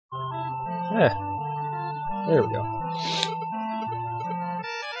Yeah. There we go.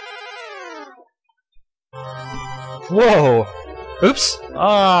 Whoa! Oops!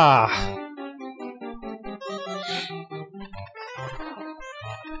 Ah!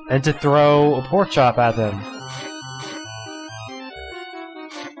 And to throw a pork chop at them.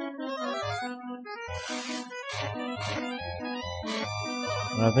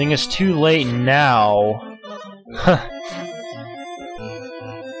 I think it's too late now. Huh.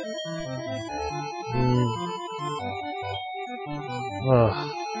 Ugh.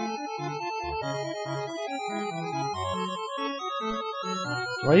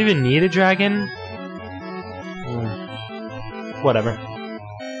 Do I even need a dragon? Whatever.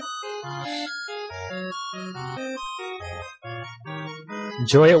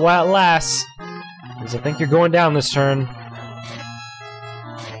 Enjoy it while it lasts, because I think you're going down this turn.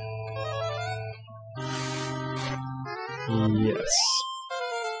 Yes.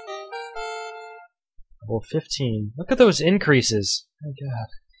 Level 15. Look at those increases. Oh my god.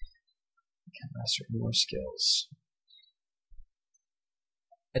 I can master more skills.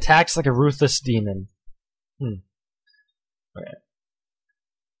 Attacks like a ruthless demon. Okay.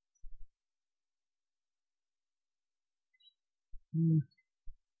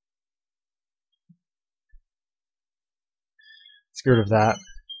 Let's get rid of that.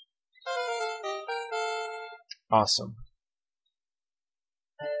 Awesome.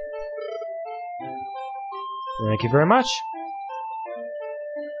 Thank you very much.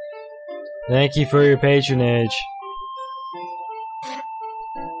 Thank you for your patronage.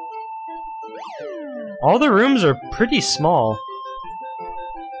 All the rooms are pretty small.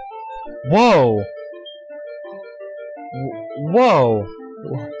 Whoa! Whoa!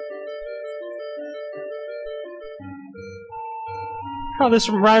 Oh, this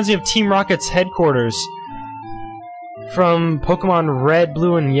reminds me of Team Rocket's headquarters from Pokemon Red,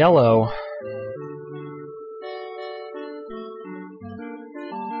 Blue, and Yellow.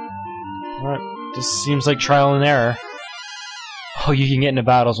 Alright, just seems like trial and error. Oh, you can get into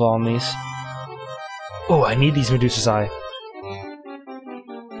battles while on these. Oh, I need these Medusa's Eye.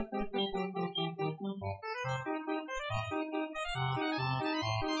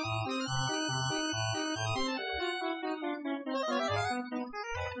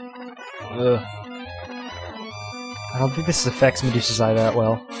 Ugh. I don't think this affects Medusa's Eye that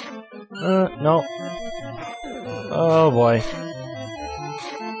well. No. Oh boy.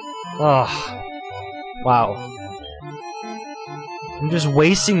 Oh. Wow. I'm just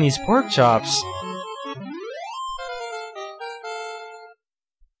wasting these pork chops.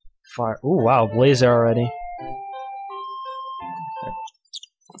 Fire. Ooh, wow, blaze already.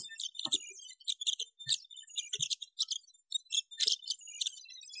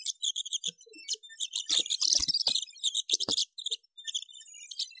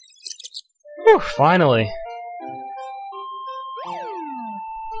 Whew, finally.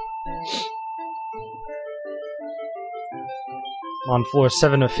 I'm on floor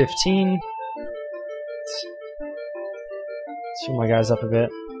 7 of 15. Let's shoot my guys up a bit.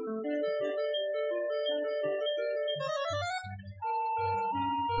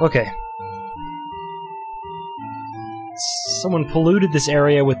 Okay. Someone polluted this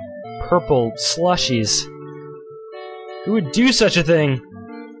area with purple slushies. Who would do such a thing?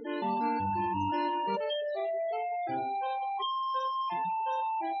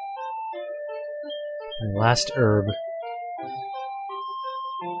 My last herb.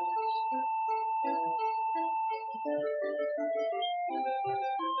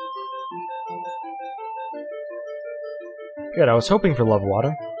 Good, I was hoping for love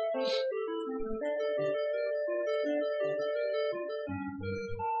water.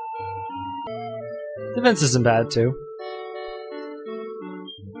 Defense isn't bad, too.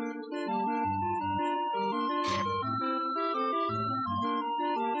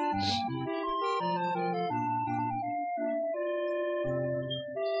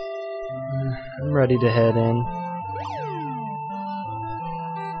 I'm ready to head in.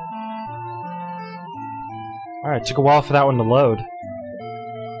 Alright, took a while for that one to load.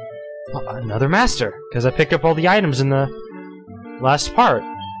 Oh, another master, because I picked up all the items in the last part.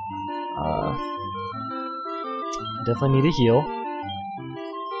 Definitely need a heal.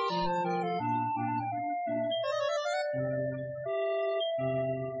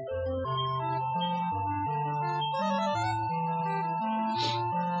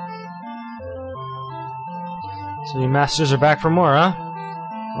 So you masters are back for more, huh?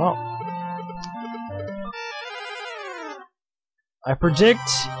 Well, I predict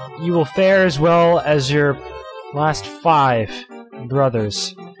you will fare as well as your last 5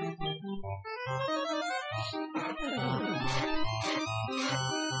 brothers.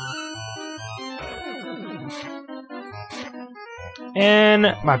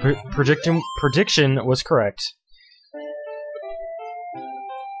 And my prediction was correct.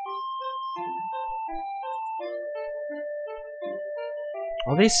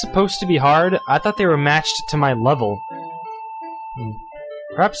 Are they supposed to be hard? I thought they were matched to my level.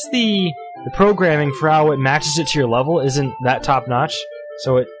 Perhaps the programming for how it matches it to your level isn't that top-notch,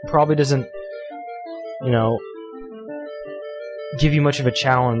 so it probably doesn't, you know, give you much of a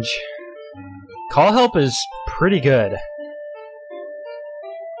challenge. Call Help is pretty good.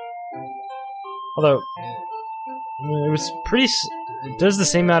 Although, it was pretty... It does the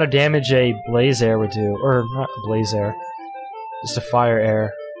same amount of damage a Blaze Air would do. Or, not a Blaze Air. Just a Fire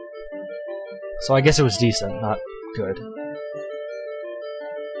Air. So I guess it was decent, not good.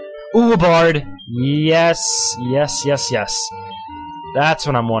 Ooh, a Bard! Yes, yes, yes, yes. That's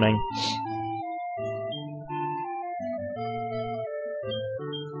what I'm wanting.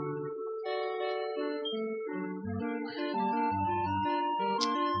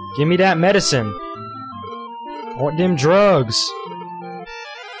 Give me that medicine. I want them drugs.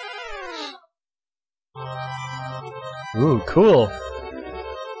 Ooh, cool.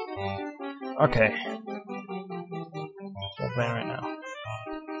 Okay. What's playing right now?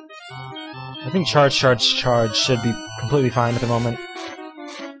 I think charge should be completely fine at the moment.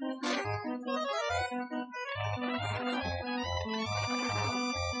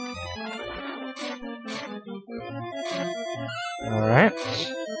 Alright.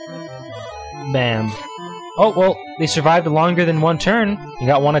 Bam. Oh, well, they survived longer than one turn. He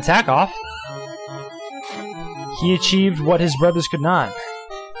got one attack off. He achieved what his brothers could not.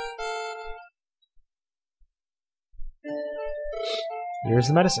 Here's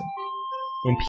the medicine.